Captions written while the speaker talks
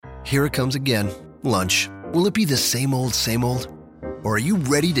Here it comes again. Lunch. Will it be the same old, same old? Or are you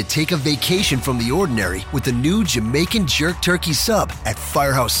ready to take a vacation from the ordinary with the new Jamaican Jerk Turkey Sub at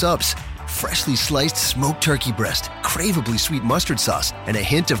Firehouse Subs? Freshly sliced smoked turkey breast, craveably sweet mustard sauce, and a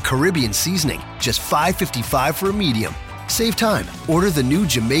hint of Caribbean seasoning. Just $5.55 for a medium. Save time. Order the new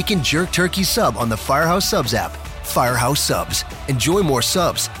Jamaican Jerk Turkey Sub on the Firehouse Subs app. Firehouse Subs. Enjoy more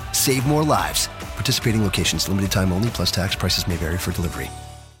subs. Save more lives. Participating locations. Limited time only, plus tax. Prices may vary for delivery.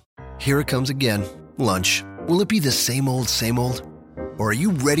 Here it comes again. Lunch. Will it be the same old, same old? Or are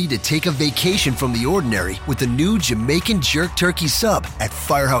you ready to take a vacation from the ordinary with the new Jamaican Jerk Turkey Sub at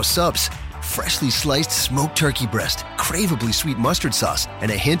Firehouse Subs? Freshly sliced smoked turkey breast, craveably sweet mustard sauce,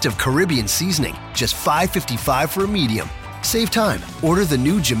 and a hint of Caribbean seasoning. Just $5.55 for a medium. Save time. Order the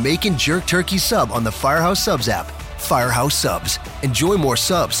new Jamaican Jerk Turkey Sub on the Firehouse Subs app. Firehouse Subs. Enjoy more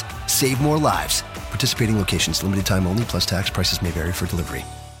subs. Save more lives. Participating locations. Limited time only, plus tax. Prices may vary for delivery.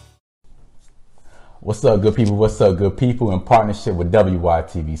 What's up, good people? What's up, good people? In partnership with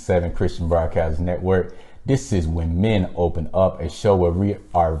WYTV7 Christian Broadcasters Network, this is When Men Open Up, a show where we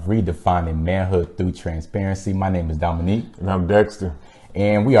are redefining manhood through transparency. My name is Dominique. And I'm Dexter.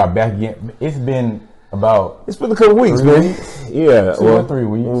 And we are back again. It's been a couple weeks, man. Yeah. 2 or 3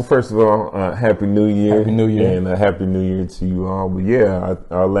 weeks. Well, first of all, Happy New Year. Happy New Year. And Happy New Year to you all. But yeah,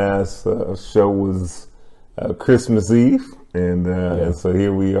 our last show was Christmas Eve. And so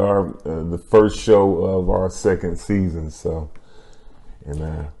here we are, the first show of our second season. So,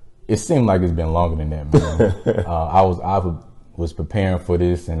 it seemed like it's been longer than that, man. I was preparing for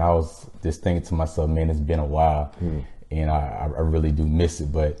this, and I was just thinking to myself, man, it's been a while, and I really do miss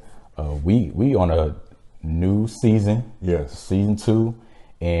it. But we on a new season, yes, season 2,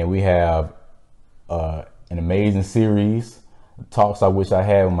 and we have an amazing series. Talks I wish I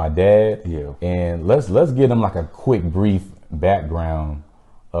had with my dad. Yeah. And let's give them like a quick brief background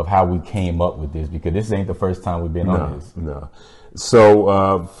of how we came up with this, because this ain't the first time we've been on this. No.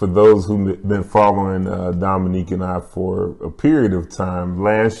 So for those who've been following Dominique and I for a period of time,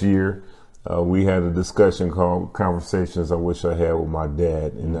 last year we had a discussion called Conversations I Wish I Had with My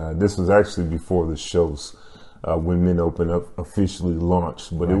Dad. And this was actually before the shows When Men Open Up officially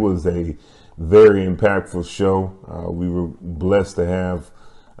launched. But It was a very impactful show. We were blessed to have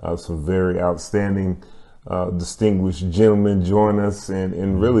some very outstanding, distinguished gentlemen join us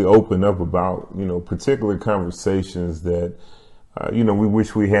and really open up about, particular conversations that, we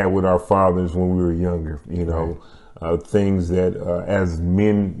wish we had with our fathers when we were younger, things that as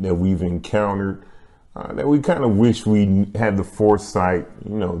men that we've encountered, that we kind of wish we had the foresight,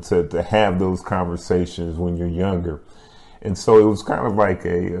 to have those conversations when you're younger. And so it was kind of like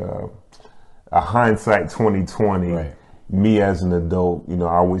a hindsight 2020. Right. Me as an adult,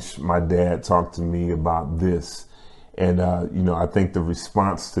 I wish my dad talked to me about this. And, I think the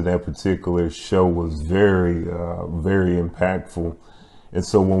response to that particular show was very, very impactful. And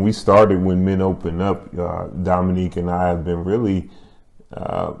so when we started When Men Open Up, Dominique and I have been really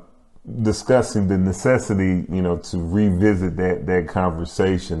discussing the necessity, to revisit that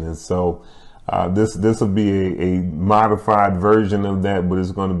conversation. And so this will be a modified version of that, but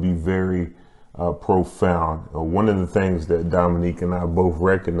it's going to be very profound. One of the things that Dominique and I both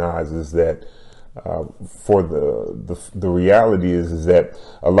recognize is that for the reality is that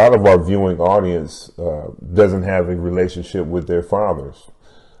a lot of our viewing audience doesn't have a relationship with their fathers.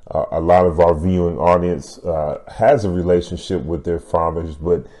 A lot of our viewing audience has a relationship with their fathers,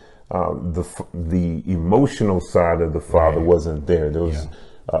 but the emotional side of the father wasn't there. There was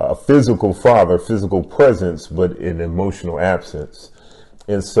a physical father, physical presence, but an emotional absence.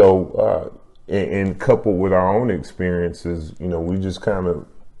 And so, and coupled with our own experiences, we just kind of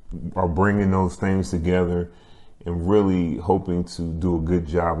are bringing those things together and really hoping to do a good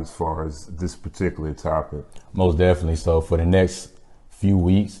job as far as this particular topic. Most definitely. So for the next few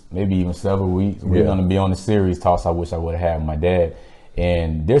weeks, maybe even several weeks, we're going to be on the series Talks I Wish I Would Have Had with My Dad.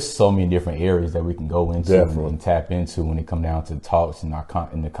 And there's so many different areas that we can go into and tap into when it come down to talks and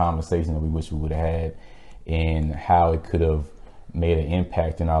the conversation that we wish we would have had, and how it could have made an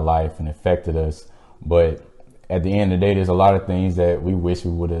impact in our life and affected us. But at the end of the day, there's a lot of things that we wish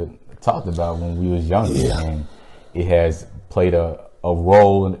we would have talked about when we was younger, and it has played a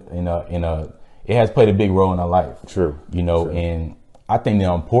role it has played a big role in our life. True. And I think the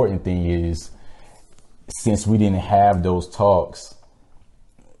important thing is, since we didn't have those talks,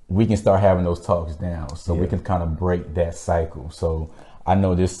 we can start having those talks now, so we can kind of break that cycle. So I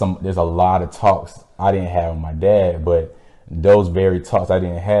know there's a lot of talks I didn't have with my dad, but those very talks I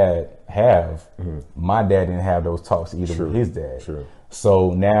didn't have, my dad didn't have those talks either with his dad. True.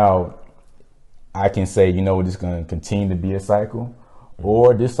 So now I can say, it's going to continue to be a cycle,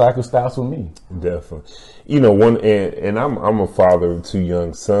 or this cycle stops with me. Definitely. And I'm a father of 2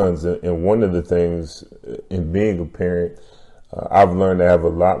 young sons, and one of the things in being a parent, I've learned to have a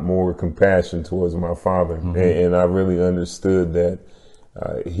lot more compassion towards my father, and I really understood that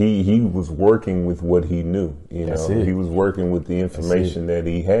he was working with what he knew. He was working with the information that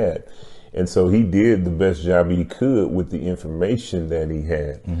he had, and so he did the best job he could with the information that he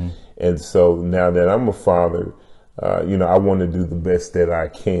had. And so now that I'm a father, I want to do the best that I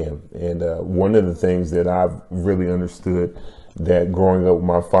can. And one of the things that I've really understood, that growing up with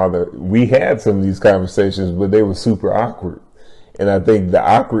my father, we had some of these conversations, but they were super awkward. And I think the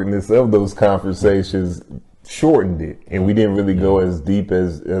awkwardness of those conversations shortened it, and we didn't really go as deep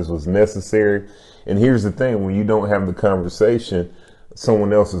as was necessary. And here's the thing: when you don't have the conversation,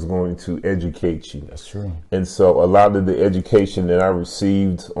 someone else is going to educate you. That's true. And so a lot of the education that I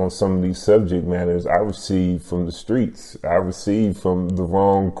received on some of these subject matters, I received from the streets. I received from the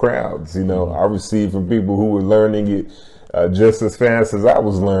wrong crowds. I received from people who were learning it just as fast as I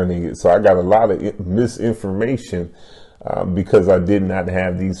was learning it. So I got a lot of misinformation because I did not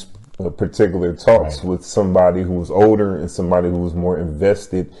have these particular talks with somebody who was older and somebody who was more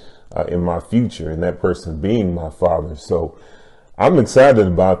invested in my future, and that person being my father. So I'm excited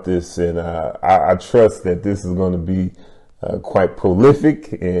about this, and I trust that this is going to be quite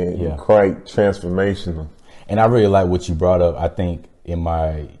prolific and quite transformational. And I really like what you brought up. I think in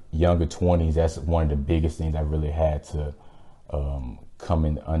my younger 20s, that's one of the biggest things I really had to come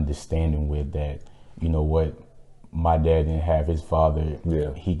in understanding with, that, my dad didn't have his father.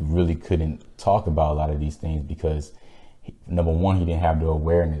 He really couldn't talk about a lot of these things because, number one, he didn't have the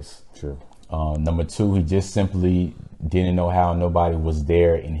awareness. Sure. Number two, he just simply didn't know how. Nobody was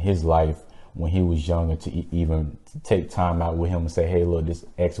there in his life when he was younger to even take time out with him and say, hey, look, this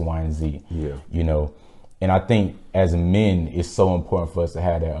X, Y, and Z. And I think as men, it's so important for us to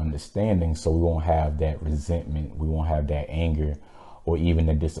have that understanding, so we won't have that resentment, we won't have that anger, or even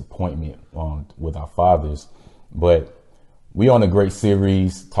the disappointment with our fathers. But we on a great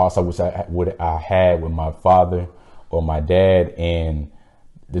series, Talks I Wish I Had with My Father or My Dad, and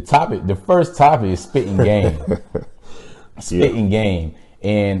the first topic is spitting game. Spitting game.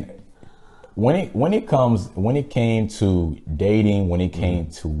 And when it came to dating, when it came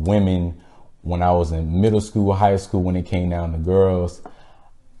to women, when I was in middle school, high school, when it came down to girls,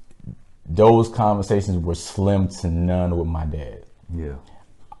 those conversations were slim to none with my dad.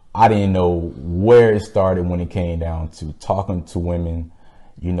 I didn't know where it started when it came down to talking to women,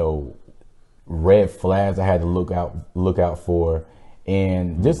 red flags I had to look out for.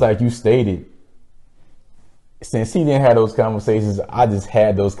 And just like you stated, since he didn't have those conversations, I just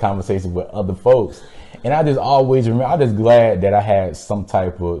had those conversations with other folks. And I just always remember, I'm just glad that I had some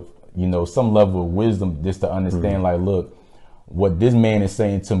type of, some level of wisdom just to understand, like, look, what this man is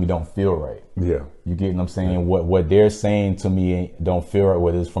saying to me don't feel right. You get what I'm saying? What they're saying to me don't feel right,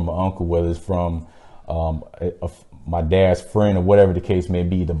 whether it's from an uncle, whether it's from my dad's friend, or whatever the case may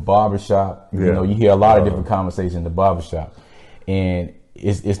be. The barbershop, you hear a lot of different conversations in the barbershop. And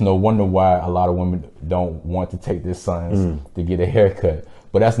it's no wonder why a lot of women don't want to take their sons to get a haircut.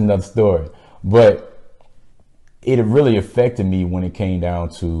 But that's another story. But it really affected me when it came down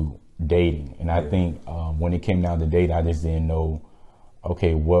to dating. And I think when it came down to dating, I just didn't know,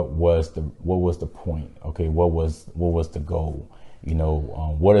 okay, what was the point? Okay, what was the goal?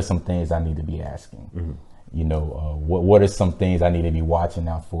 What are some things I need to be asking? What are some things I need to be watching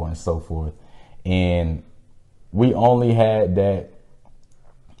out for, and so forth. And we only had that.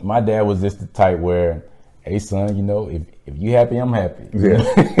 My dad was just the type where, hey son, if you happy, I'm happy.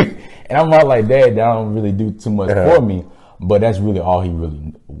 And I'm not like, Dad, that don't really do too much for me. But that's really all he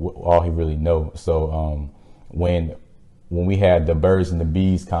really knows. So when we had the birds and the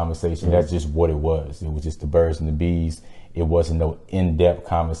bees conversation, that's just what it was. It was just the birds and the bees. It wasn't no in-depth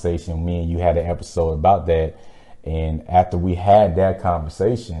conversation. Me and you had an episode about that. And after we had that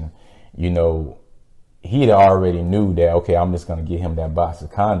conversation, he already knew that, okay, I'm just going to get him that box of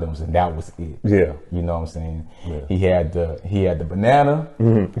condoms, and that was it. You know what I'm saying? He had the banana.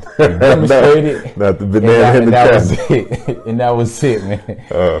 He demonstrated. not the banana and that was it. And that was it,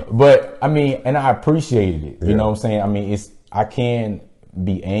 man. But I mean, and I appreciated it. You know what I'm saying? I mean, I can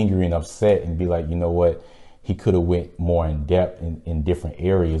be angry and upset and be like, you know what? He could have went more in depth in different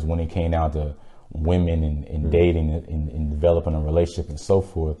areas when it came down to women and dating and developing a relationship and so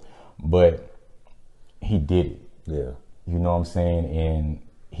forth. But he did it. You know what I'm saying? And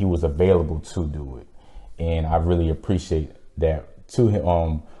he was available to do it. And I really appreciate that to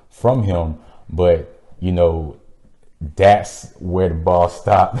him, from him. But, that's where the ball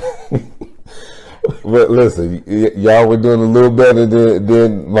stopped. But listen, y'all were doing a little better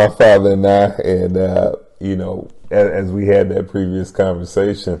than my father and I, and you know, as we had that previous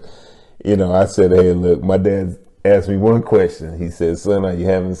conversation, you know, I said, "Hey, look, my dad asked me one question. He said, 'Son, are you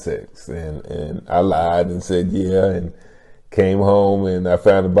having sex?'" And I lied and said, "Yeah," and came home and I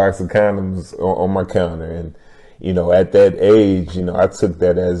found a box of condoms on my counter. And you know, at that age, you know, I took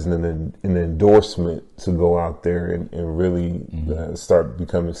that as an endorsement to go out there and really start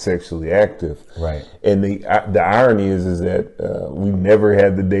becoming sexually active. Right. And the irony is that we never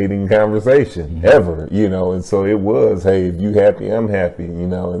had the dating conversation ever, you know. And so it was, hey, if you happy, I'm happy, you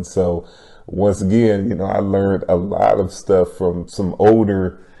know. And so once again, you know, I learned a lot of stuff from some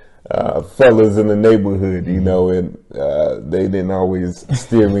older fellas in the neighborhood, you know, and they didn't always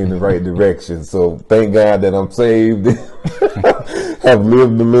steer me in the right direction. So thank God that I'm saved, have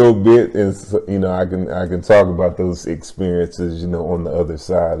lived a little bit, and you know, I can talk about those experiences, you know, on the other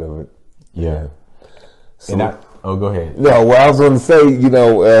side of it. Yeah. So, go ahead. No, well, I was going to say, you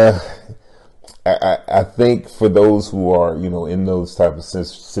know, I think for those who are, you know, in those type of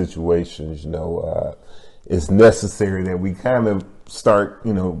situations, you know, it's necessary that we kind of start,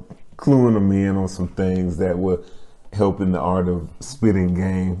 you know, cluing them in on some things that will help in the art of spitting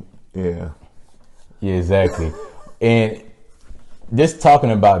game. Yeah. Yeah, exactly. And just talking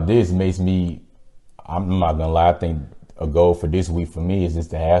about this makes me, I'm not gonna lie, I think a goal for this week for me is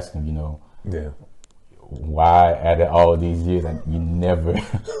just to ask him, you know, why after all these years you never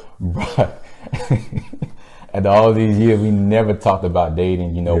after all these years we never talked about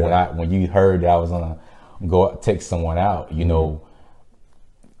dating, you know. When you heard that I was gonna go take someone out, you know,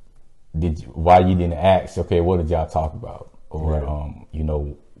 why you didn't ask, okay, what did y'all talk about? Or you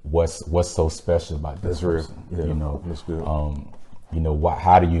know, what's so special about this person? Real. Yeah, you know, that's good. You know,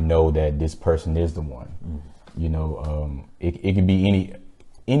 how do you know that this person is the one? You know, it can be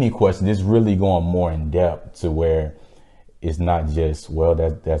any question. It's really going more in depth to where it's not just, well,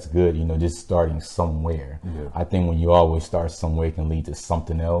 that's good, you know, just starting somewhere. I think when you always start somewhere, it can lead to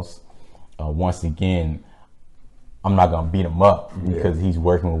something else. Once again, I'm not gonna beat him up because he's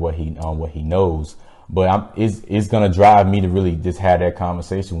working with what he knows, but it's gonna drive me to really just have that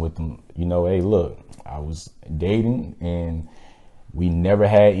conversation with him. You know, hey, look, I was dating and we never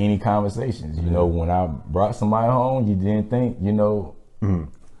had any conversations. You know, when I brought somebody home, you didn't think, you know,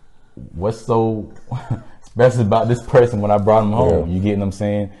 what's so special about this person when I brought him home? You get what I'm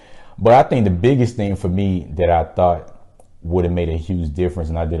saying? But I think the biggest thing for me that I thought would have made a huge difference,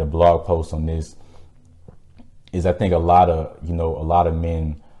 and I did a blog post on this, is I think a lot of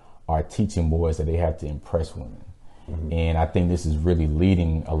men are teaching boys that they have to impress women. And I think this is really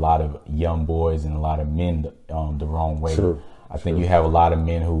leading a lot of young boys and a lot of men the wrong way. I think you have a lot of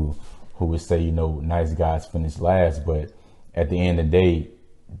men who would say, you know, nice guys finish last, but at the end of the day,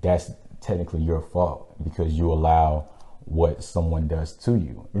 that's technically your fault because you allow what someone does to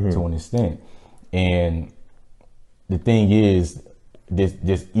you to an extent. And the thing is,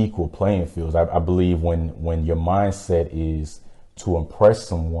 this equal playing fields. I believe when your mindset is to impress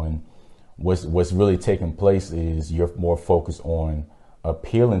someone, what's really taking place is you're more focused on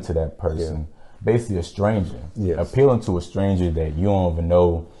appealing to that person, basically a stranger, appealing to a stranger that you don't even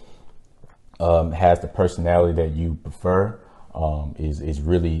know has the personality that you prefer, is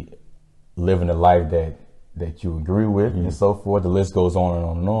really living a life that you agree with, and so forth. The list goes on and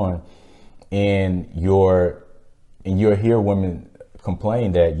on and on. And you'll hear women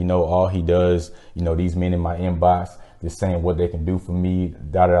complain that, you know, all he does, you know, these men in my inbox, they're saying what they can do for me,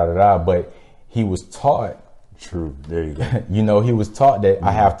 da da da da. But he was taught, there you go. you know, he was taught that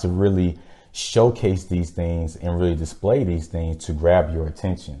I have to really showcase these things and really display these things to grab your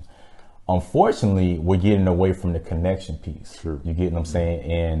attention. Unfortunately, we're getting away from the connection piece. You get what I'm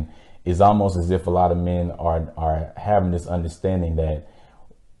saying? And it's almost as if a lot of men are having this understanding that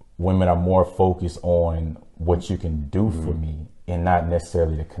women are more focused on what you can do for me and not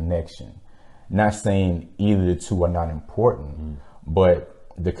necessarily the connection. Not saying either the two are not important, but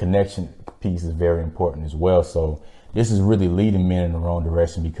the connection piece is very important as well. So this is really leading men in the wrong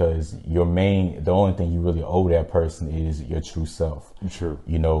direction because the only thing you really owe that person is your true self.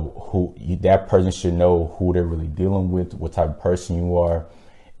 You know, that person should know who they're really dealing with, what type of person you are.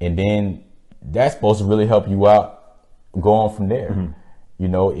 And then that's supposed to really help you out, go on from there. You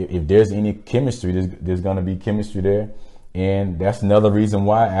know, if there's any chemistry, there's going to be chemistry there. And that's another reason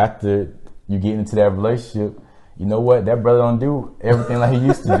why after you get into that relationship, you know what, that brother don't do everything like he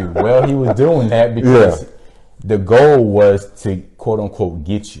used to do. Well, he was doing that because the goal was to quote unquote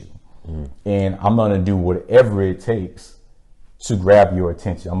get you. And I'm going to do whatever it takes to grab your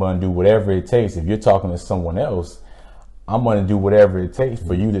attention. I'm going to do whatever it takes. If you're talking to someone else, I'm going to do whatever it takes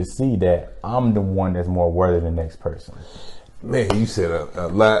for you to see that I'm the one that's more worthy than the next person. Man, you said a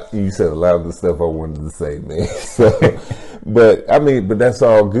lot. You said a lot of the stuff I wanted to say, man. So, but that's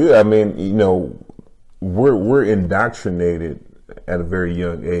all good. I mean, you know, we're indoctrinated at a very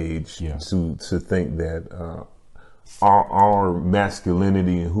young age to think that our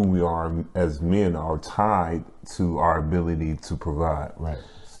masculinity and who we are as men are tied to our ability to provide. Right.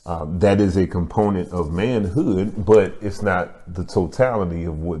 That is a component of manhood, but it's not the totality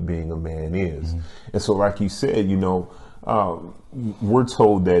of what being a man is. Mm-hmm. And so, like you said, you know, we're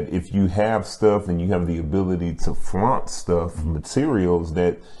told that if you have stuff and you have the ability to flaunt stuff, materials,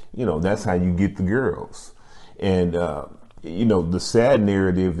 that, you know, that's how you get the girls. And, you know, the sad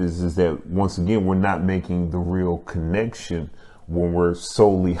narrative is that, once again, we're not making the real connection when we're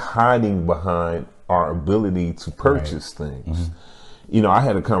solely hiding behind our ability to purchase things. Mm-hmm. You know, I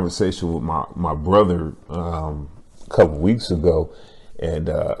had a conversation with my brother a couple weeks ago. And,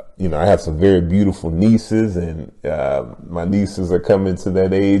 you know, I have some very beautiful nieces, and my nieces are coming to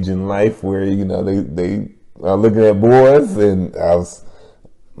that age in life where, you know, they are looking at boys, and I'm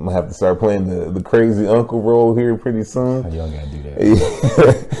going to have to start playing the crazy uncle role here pretty soon. You don't got to do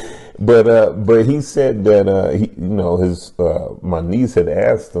that. But he said that, you know, my niece had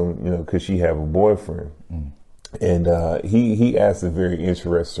asked him, you know, could she have a boyfriend? Mm. And he asked a very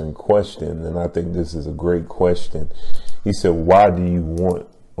interesting question, and I think this is a great question. He said, why do you want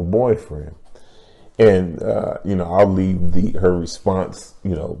a boyfriend? And, you know, I'll leave her response,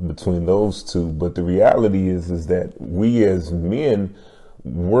 you know, between those two. But the reality is that we as men,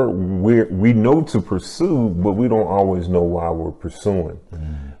 we know to pursue, but we don't always know why we're pursuing.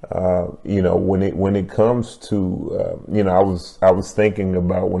 Mm. You know, when it comes to, you know, I was thinking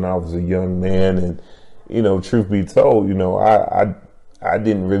about when I was a young man, and, you know, truth be told, you know, I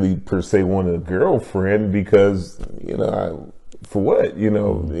didn't really per se want a girlfriend because, you know, for what, you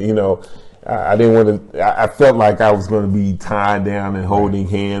know, I didn't want to, I felt like I was going to be tied down and holding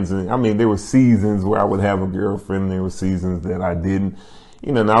hands. And I mean, there were seasons where I would have a girlfriend. There were seasons that I didn't,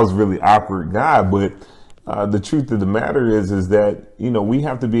 you know, and I was a really awkward guy. But the truth of the matter is that, you know, we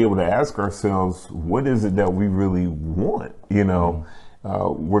have to be able to ask ourselves, what is it that we really want? You know,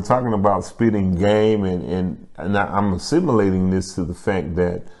 we're talking about spitting game, and I'm assimilating this to the fact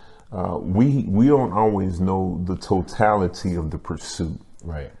that we don't always know the totality of the pursuit.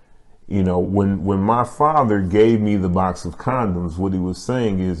 Right. You know, when my father gave me the box of condoms, what he was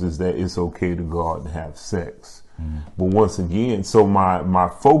saying is that it's okay to go out and have sex. Mm. But once again, so my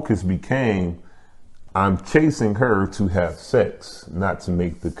focus became, I'm chasing her to have sex, not to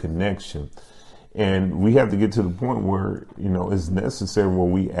make the connection. And we have to get to the point where, you know, it's necessary where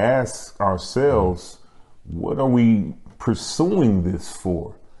we ask ourselves, what are we pursuing this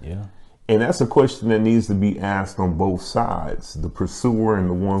for? Yeah. And that's a question that needs to be asked on both sides, the pursuer and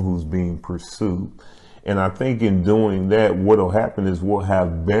the one who's being pursued. And I think in doing that, what will happen is we'll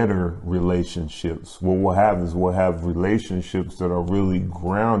have better relationships. What we'll have is we'll have relationships that are really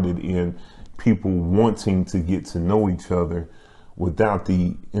grounded in people wanting to get to know each other without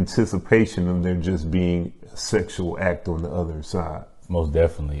the anticipation of there just being a sexual act on the other side. Most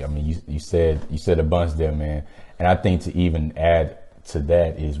definitely. I mean, you said a bunch there, man. And I think to even add to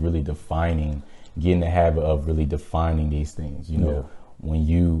that is really getting the habit of really defining these things. You know, when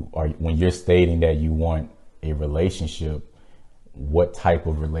you're stating that you want a relationship, what type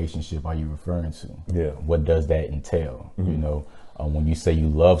of relationship are you referring to? Yeah. What does that entail? Mm-hmm. You know, when you say you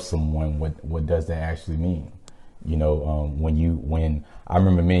love someone, what does that actually mean? You know, when I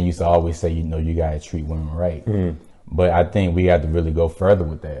remember men used to always say, you know, you got to treat women right. Mm-hmm. But I think we have to really go further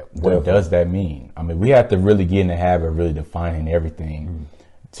with that. What does that mean? I mean, we have to really get in the habit of really defining everything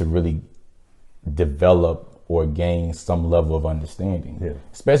to really develop or gain some level of understanding. Yeah.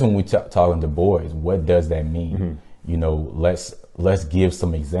 Especially when we talking to boys, what does that mean? Mm-hmm. You know, let's give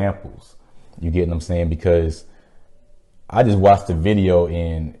some examples. You get what I'm saying? Because I just watched the video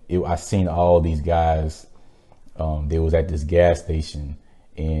and I seen all these guys. They was at this gas station,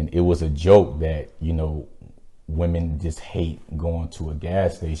 and it was a joke that, you know, women just hate going to a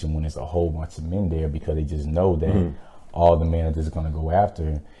gas station when there's a whole bunch of men there, because they just know that all the men are just going to go after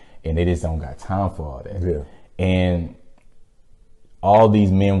her, and they just don't got time for all that. Yeah. And all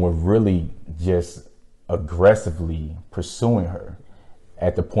these men were really just aggressively pursuing her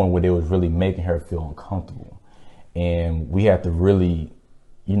at the point where they was really making her feel uncomfortable. And we have to really,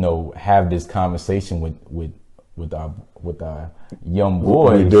 you know, have this conversation with our young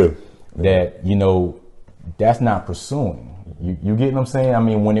boys. We do. That, you know, that's not pursuing. You get what I'm saying? I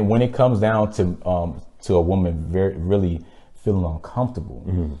mean, when it comes down to a woman really feeling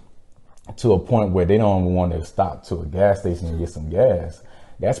uncomfortable, to a point where they don't even want to stop to a gas station and get some gas,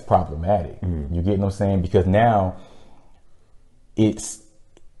 that's problematic. You get what I'm saying? Because now it's,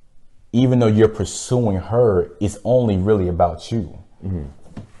 even though you're pursuing her, it's only really about you.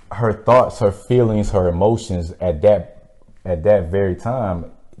 Her thoughts, her feelings, her emotions at that very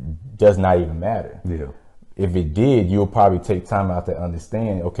time does not even matter. Yeah. If it did, you'll probably take time out to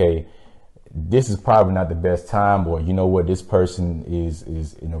understand, okay, this is probably not the best time, or you know what, this person is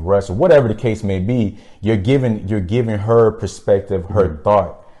in a rush, or whatever the case may be. You're giving her perspective, her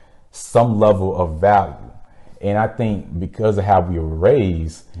thought, some level of value. And I think because of how we were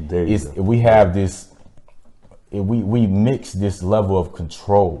raised, we have this, we mix this level of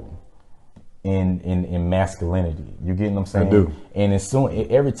control in masculinity. You get what I'm saying? I do. And as soon,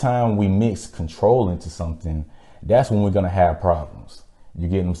 every time we mix control into something, that's when we're gonna have problems. You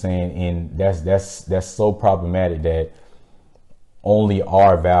get what I'm saying? And that's so problematic, that only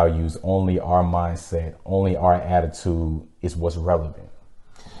our values, only our mindset, only our attitude is what's relevant.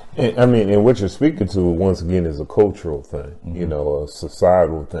 And, I mean, and what you're speaking to, once again, is a cultural thing, you know, a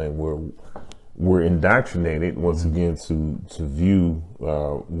societal thing, where we're indoctrinated, once again, to view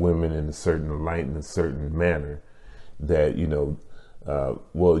women in a certain light, in a certain manner, that, you know,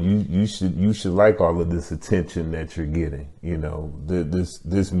 well, you should like all of this attention that you're getting. You know,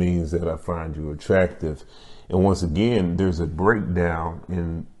 this means that I find you attractive. And once again, there's a breakdown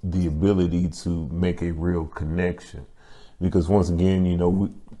in the ability to make a real connection, because once again, you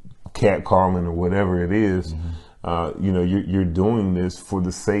know, catcalling or whatever it is, you know, you're doing this for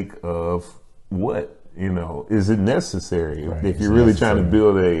the sake of what? You know, is it necessary? Right. If you're really trying to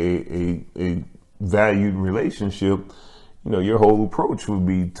build a valued relationship, you know, your whole approach would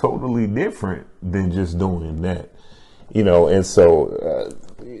be totally different than just doing that. You know, and so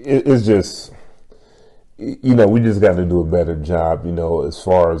it's just, you know, we just got to do a better job, you know, as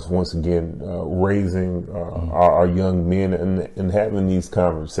far as, once again, raising our young men and having these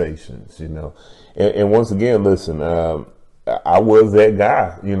conversations, you know. And once again, listen, I was that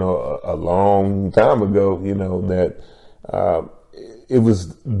guy, you know, a long time ago, you know, that it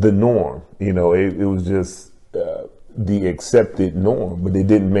was the norm, you know, it was just the accepted norm, but it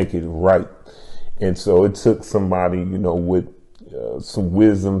didn't make it right. And so it took somebody, you know, with some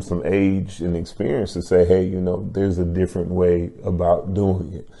wisdom, some age and experience to say, hey, you know, there's a different way about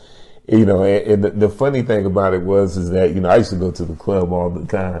doing it. You know, and the funny thing about it is that, you know, I used to go to the club all the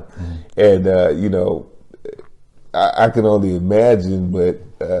time, and, you know, I can only imagine, but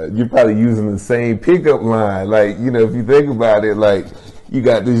you're probably using the same pickup line. Like, you know, if you think about it, like, you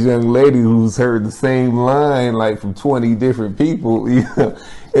got this young lady who's heard the same line, like, from 20 different people, you know,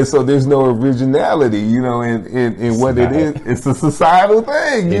 and so there's no originality, you know, in what it is. It's a societal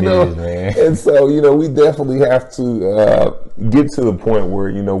thing, you know, and so, you know, we definitely have to get to the point where,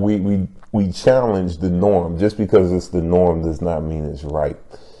 you know, we challenge the norm. Just because it's the norm does not mean it's right.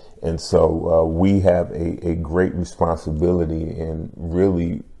 And so we have a great responsibility in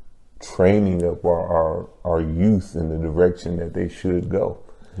really training up our youth in the direction that they should go.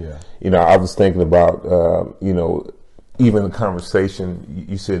 Yeah. You know, I was thinking about, you know, even a conversation,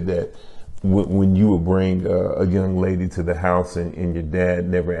 you said that when you would bring a young lady to the house and your dad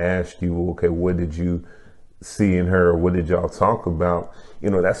never asked you, okay, what did you see in her, or what did y'all talk about? You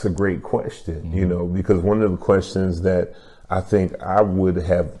know, that's a great question, you know, because one of the questions that I think I would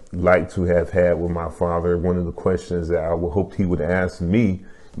have liked to have had with my father, one of the questions that I would hope he would ask me,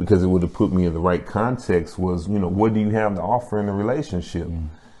 because it would have put me in the right context, was, you know, what do you have to offer in a relationship?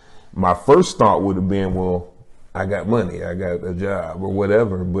 My first thought would have been, well, I got money, I got a job or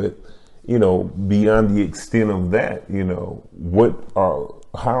whatever. But, you know, beyond the extent of that, you know,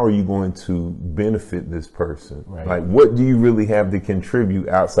 how are you going to benefit this person? Right. Like, what do you really have to contribute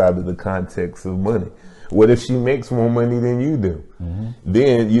outside of the context of money? What if she makes more money than you do?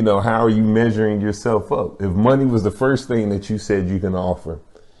 Then, you know, how are you measuring yourself up? If money was the first thing that you said you can offer,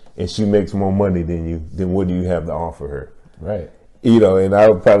 and she makes more money than you, then what do you have to offer her? Right. You know, and I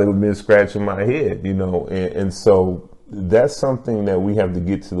would probably have been scratching my head, you know, and so that's something that we have to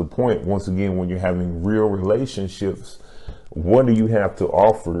get to the point, once again, when you're having real relationships, what do you have to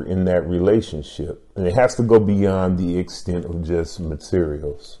offer in that relationship? And it has to go beyond the extent of just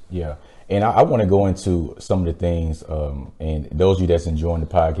materials. Yeah. And I want to go into some of the things, and those of you that's enjoying the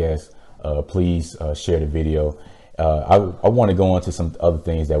podcast, please share the video. I want to go into some other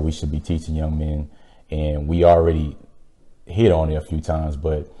things that we should be teaching young men, and we already hit on it a few times,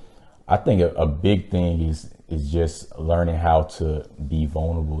 but I think a big thing is just learning how to be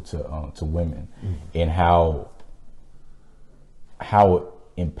vulnerable to women, and how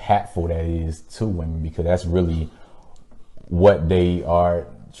impactful that is to women, because that's really what they are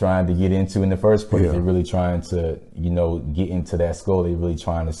trying to get into in the first place. Yeah. They're really trying to, get into that skull. They're really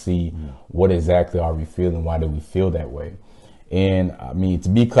trying to see what exactly are we feeling? Why do we feel that way? And I mean, to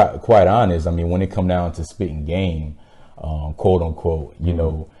be quite honest, I mean, when it come down to spitting game, quote unquote,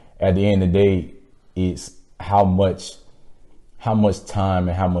 at the end of the day, it's how much time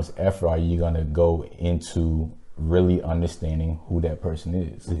and how much effort are you going to go into really understanding who that person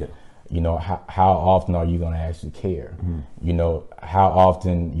is? Yeah. How often are you going to actually care? How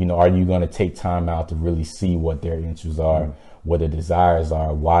often, are you going to take time out to really see what their interests are, what their desires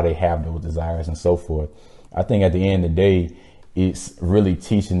are, why they have those desires and so forth. I think at the end of the day, it's really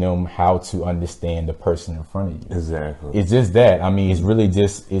teaching them how to understand the person in front of you. Exactly. It's just that. I mean, it's really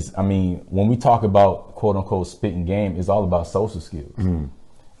just, when we talk about quote unquote spitting game, it's all about social skills. And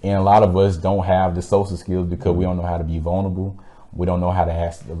a lot of us don't have the social skills because we don't know how to be vulnerable. We don't know how to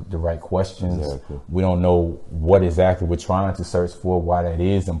ask the right questions. Exactly. We don't know what exactly we're trying to search for, why that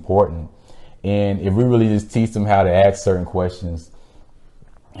is important. And if we really just teach them how to ask certain questions,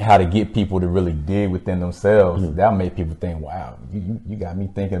 how to get people to really dig within themselves, that'll make people think, wow, you got me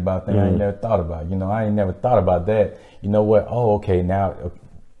thinking about things I ain't never thought about. I ain't never thought about that. You know what? Oh, okay, now,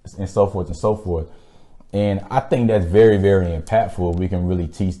 and so forth and so forth. And I think that's very, very impactful. We can really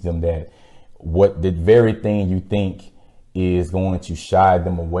teach them that what the very thing you think is going to shy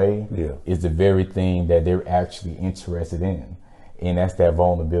them away is the very thing that they're actually interested in. And that's that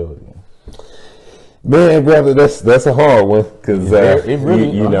vulnerability. Man, brother, that's a hard one because it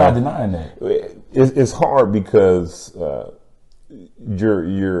really, I'm not denying that. It's hard because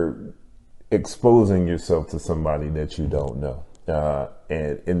you're exposing yourself to somebody that you don't know,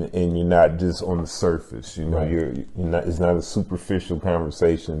 and you're not just on the surface. Right. You're not. It's not a superficial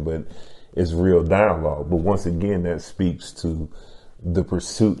conversation, but it's real dialogue. But once again, that speaks to the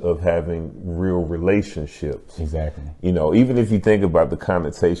pursuit of having real relationships. Exactly. Even if you think about the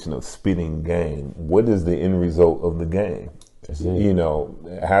connotation of spitting game, what is the end result of the game? That's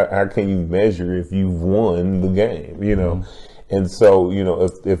it. How can you measure if you've won the game? And so,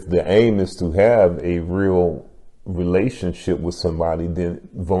 if the aim is to have a real relationship with somebody, then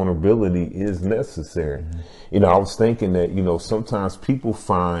vulnerability is necessary. I was thinking that, sometimes people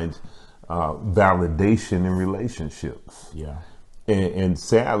find validation in relationships. Yeah. And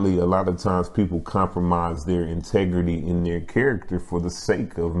sadly, a lot of times people compromise their integrity in their character for the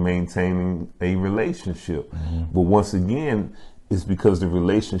sake of maintaining a relationship. But once again, it's because the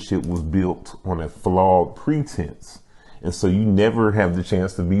relationship was built on a flawed pretense. And so you never have the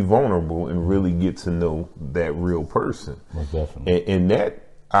chance to be vulnerable and really get to know that real person. Most definitely. And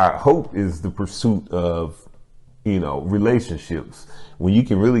that, I hope, is the pursuit of, relationships. When you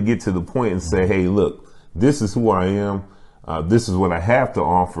can really get to the point and say, hey, look, this is who I am. This is what I have to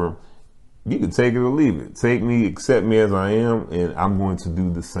offer. You can take it or leave it. Take me, accept me as I am, and I'm going to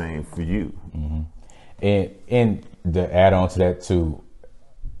do the same for you. And to add on to that too,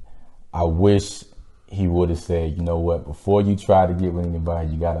 I wish he would have said, you know what, before you try to get with anybody,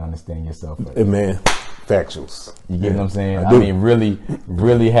 you got to understand yourself first. Man, factuals. You get what I'm saying? I mean,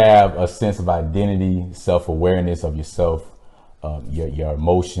 really have a sense of identity, self-awareness of yourself, your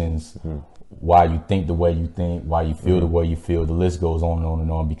emotions, why you think the way you think, why you feel the way you feel. The list goes on and on and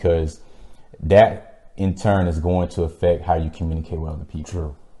on, because that in turn is going to affect how you communicate with other people.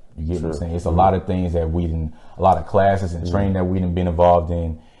 True. You get what I'm saying? It's a lot of things that a lot of classes and training that we done been involved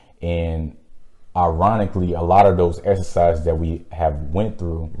in, and ironically, a lot of those exercises that we have went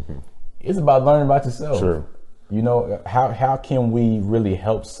through, it's about learning about yourself. Sure. How can we really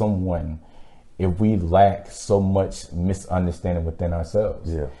help someone if we lack so much misunderstanding within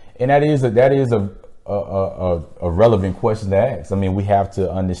ourselves? Yeah. And that is a relevant question to ask. I mean, we have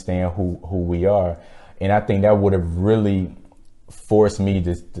to understand who we are, and I think that would have really forced me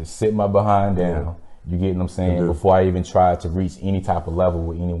to sit my behind down. You get what I'm saying? Before I even tried to reach any type of level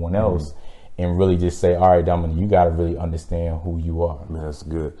with anyone else, and really just say, all right, Dominic, you got to really understand who you are. Man, that's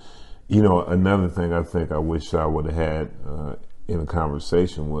good. Another thing I think I wish I would have had in a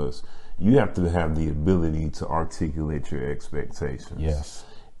conversation was, you have to have the ability to articulate your expectations. Yes.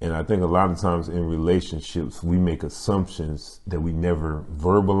 And I think a lot of times in relationships, we make assumptions that we never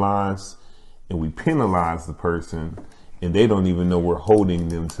verbalize, and we penalize the person, and they don't even know we're holding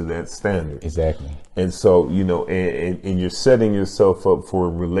them to that standard. Exactly. And so, and you're setting yourself up for a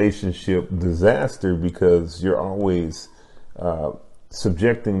relationship disaster, because you're always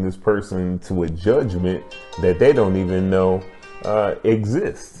subjecting this person to a judgment that they don't even know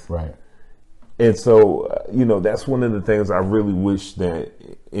exists. Right. And so, that's one of the things I really wish that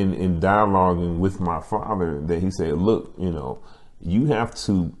in dialoguing with my father, that he said, look, you have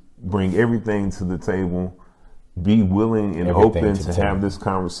to bring everything to the table, be willing and Everything open to have this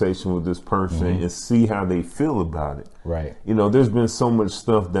conversation with this person and see how they feel about it. Right. You know, there's been so much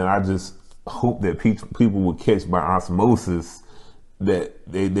stuff that I just hope that people would catch by osmosis that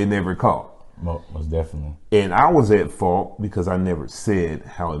they never caught. Most definitely. And I was at fault because I never said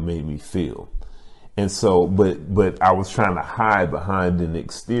how it made me feel. And so, but I was trying to hide behind an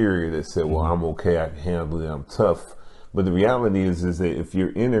exterior that said, well, I'm okay, I can handle it, I'm tough. But the reality is that if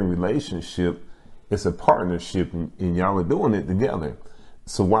you're in a relationship, it's a partnership and y'all are doing it together.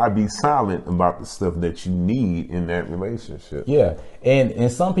 So why be silent about the stuff that you need in that relationship? Yeah. And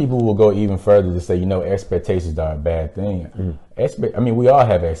some people will go even further to say, you know, expectations are a bad thing. I mean, we all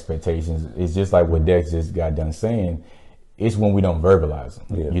have expectations. It's just like what Dex just got done saying. It's when we don't verbalize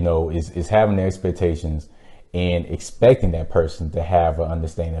them. Yeah. You know, it's having the expectations and expecting that person to have an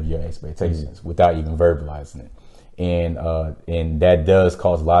understanding of your expectations without even verbalizing it. And that does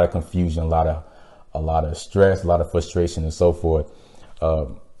cause a lot of confusion, a lot of stress, a lot of frustration and so forth.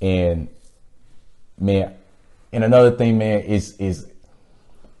 And man, and another thing, man, is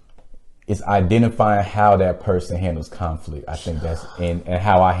identifying how that person handles conflict. I think that's and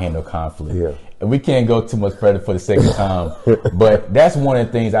how I handle conflict. Yeah. And we can't go too much further for the sake of time, but that's one of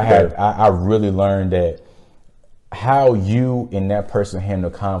the things I really learned, that how you and that person handle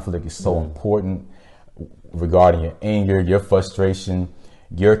conflict is so important regarding your anger, your frustration,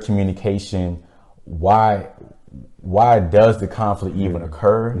 your communication. Why does the conflict even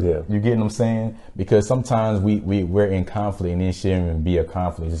occur? Yeah. You get what I'm saying? Because sometimes we're in conflict and it shouldn't even be a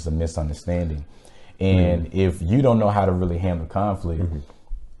conflict, it's just a misunderstanding. And if you don't know how to really handle conflict,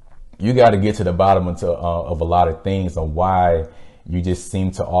 you got to get to the bottom of a lot of things on why you just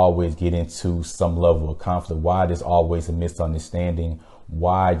seem to always get into some level of conflict, why there's always a misunderstanding,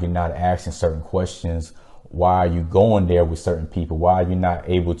 why you're not asking certain questions, why are you going there with certain people, why you're not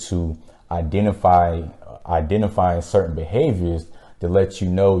able to identifying certain behaviors to let you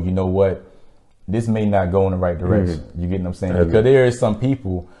know what, this may not go in the right direction. You get what I'm saying? Because there is some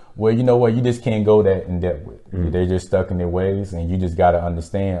people where, you know what, you just can't go that in depth with. They're just stuck in their ways, and you just got to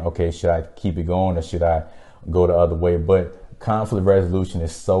understand, okay, should I keep it going or should I go the other way? But conflict resolution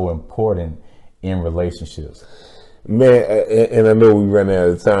is so important in relationships. Man, and I know we run out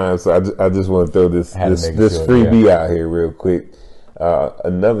of time, so I just want to throw this freebie out here real quick.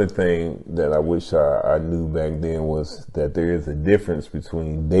 Another thing that I wish I knew back then was that there is a difference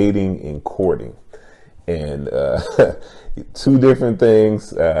between dating and courting, and two different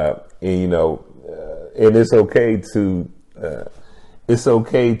things. And you know, and it's okay to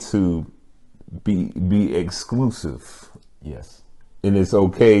be exclusive. Yes, and it's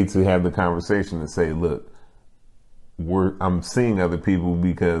okay to have the conversation and say, look, I'm seeing other people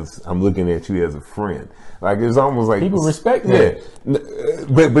because I'm looking at you as a friend. Like, it's almost like people respect that.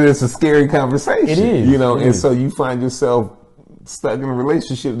 But it's a scary conversation. It is, you know, and so you find yourself stuck in a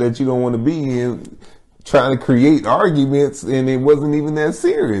relationship that you don't want to be in, trying to create arguments, and it wasn't even that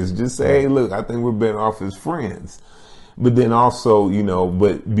serious. Just say, hey, look, I think we're better off as friends. But then also, you know,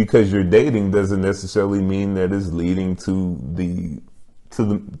 but because you're dating doesn't necessarily mean that it's leading to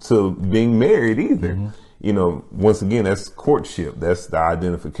being married either. You know, once again, that's courtship. That's the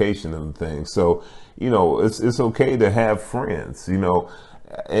identification of the thing. So, you know, it's okay to have friends, you know,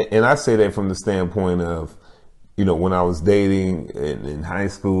 and I say that from the standpoint of, you know, when I was dating in high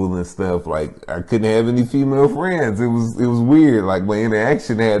school and stuff, like, I couldn't have any female friends. It was weird. Like, my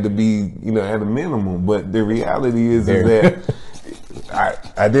interaction had to be, you know, at a minimum. But the reality is that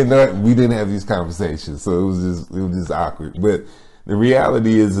we didn't have these conversations. So it was just awkward. But the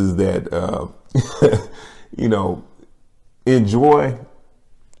reality is that, you know, enjoy,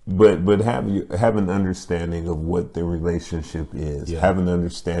 but have an understanding of what the relationship is. Have an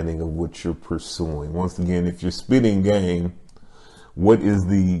understanding of what you're pursuing. Once again, if you're spitting game, what is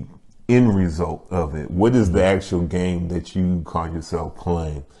the end result of it? What is the actual game that you call yourself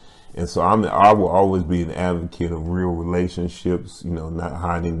playing? And so I will always be an advocate of real relationships, you know, not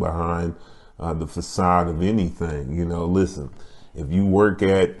hiding behind the facade of anything. You know, listen, if you work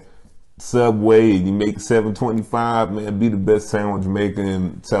at Subway and you make $7.25, man, be the best sandwich maker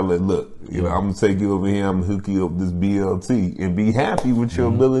and tell it, look, you know, I'm gonna take you over here, I'm gonna hook you up with this BLT, and be happy with your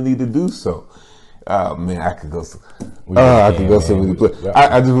ability to do so. Man, I could go. I could go so many places.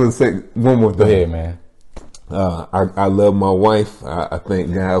 I just want to say one more thing. Go ahead, man. I love my wife. I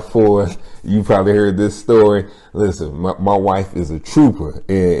thank God for her. You probably heard this story. Listen, my wife is a trooper,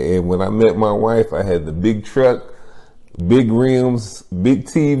 and when I met my wife, I had the big truck, big rims, big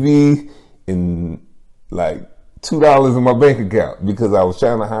TV, and like $2 in my bank account because I was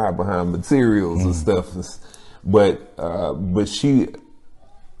trying to hide behind materials and stuff. But she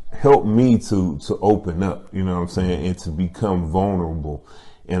helped me to open up, you know what I'm saying, and to become vulnerable.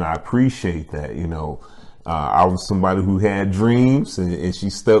 And I appreciate that, you know. I was somebody who had dreams, and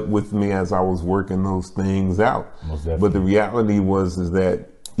she stuck with me as I was working those things out. But the reality is that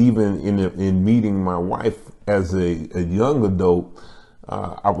even in meeting my wife as a young adult,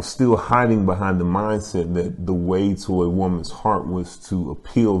 I was still hiding behind the mindset that the way to a woman's heart was to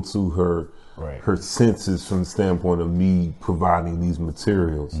appeal to her senses from the standpoint of me providing these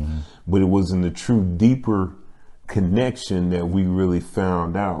materials. But it was in the true deeper connection that we really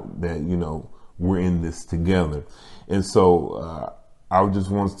found out that, you know, we're in this together. And so I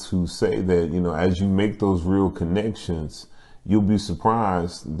just want to say that, you know, as you make those real connections, you'll be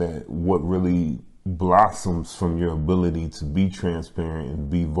surprised that what really blossoms from your ability to be transparent and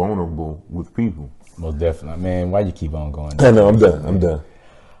be vulnerable with people. Most definitely, man. Why you keep on going? I know, I'm done.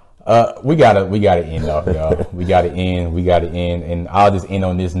 We gotta end off, y'all. We gotta end, and I'll just end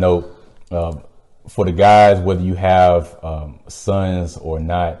on this note. For the guys, whether you have sons or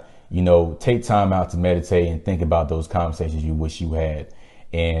not, you know, take time out to meditate and think about those conversations you wish you had,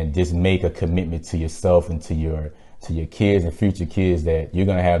 and just make a commitment to yourself and to your kids and future kids that you're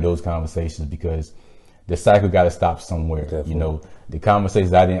gonna have those conversations, because the cycle got to stop somewhere. Definitely. You know, the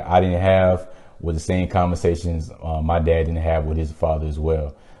conversations I didn't have were the same conversations my dad didn't have with his father as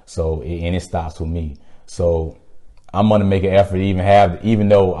well. So and it stops with me. So I'm gonna make an effort to even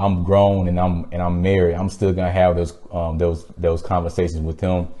though I'm grown and I'm married, I'm still gonna have those conversations with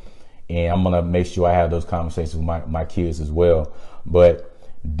him. And I'm going to make sure I have those conversations with my kids as well. But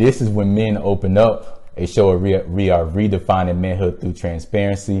this is when men open up, a show of we are redefining manhood through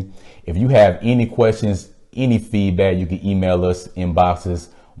transparency. If you have any questions, any feedback, you can email us inboxes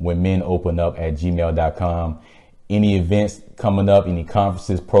when men open up at gmail.com. Any events coming up, any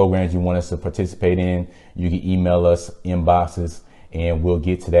conferences, programs you want us to participate in, you can email us inboxes, and we'll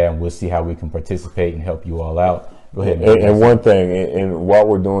get to that, and we'll see how we can participate and help you all out. Go ahead, man. And one thing, and while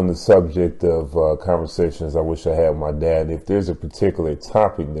we're doing the subject of conversations I wish I had with my dad, if there's a particular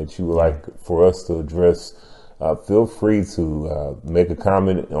topic that you would like for us to address, feel free to make a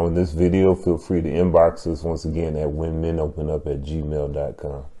comment on this video. Feel free to inbox us once again at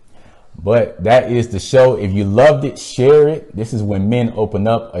whenmenopenup@gmail.com. But that is the show. If you loved it, share it. This is When Men Open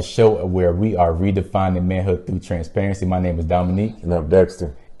Up, a show where we are redefining manhood through transparency. My name is Dominique. And I'm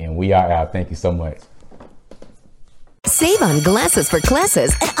Dexter. And we are out. Thank you so much. Save on glasses for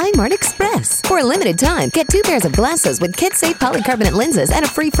classes at iMart Express. For a limited time, get 2 pairs of glasses with kid-safe polycarbonate lenses and a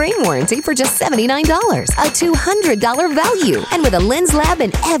free frame warranty for just $79. A $200 value. And with a lens lab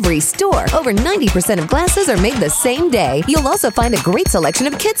in every store, over 90% of glasses are made the same day. You'll also find a great selection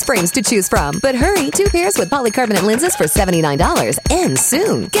of kids' frames to choose from. But hurry, 2 pairs with polycarbonate lenses for $79 end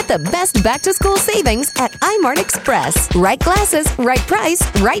soon. Get the best back-to-school savings at iMart Express. Right glasses, right price,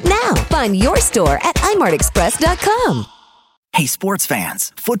 right now. Find your store at iMartExpress.com. Hey, sports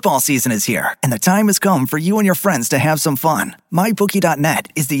fans, football season is here, and the time has come for you and your friends to have some fun. MyBookie.net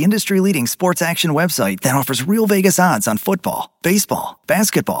is the industry-leading sports action website that offers real Vegas odds on football, baseball,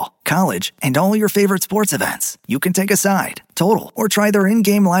 basketball, college, and all your favorite sports events. You can take a side, total, or try their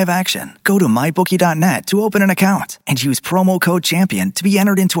in-game live action. Go to MyBookie.net to open an account and use promo code CHAMPION to be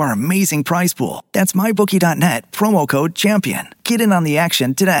entered into our amazing prize pool. That's MyBookie.net, promo code CHAMPION. Get in on the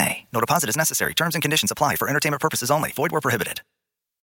action today. No deposit is necessary. Terms and conditions apply for entertainment purposes only. Void where prohibited.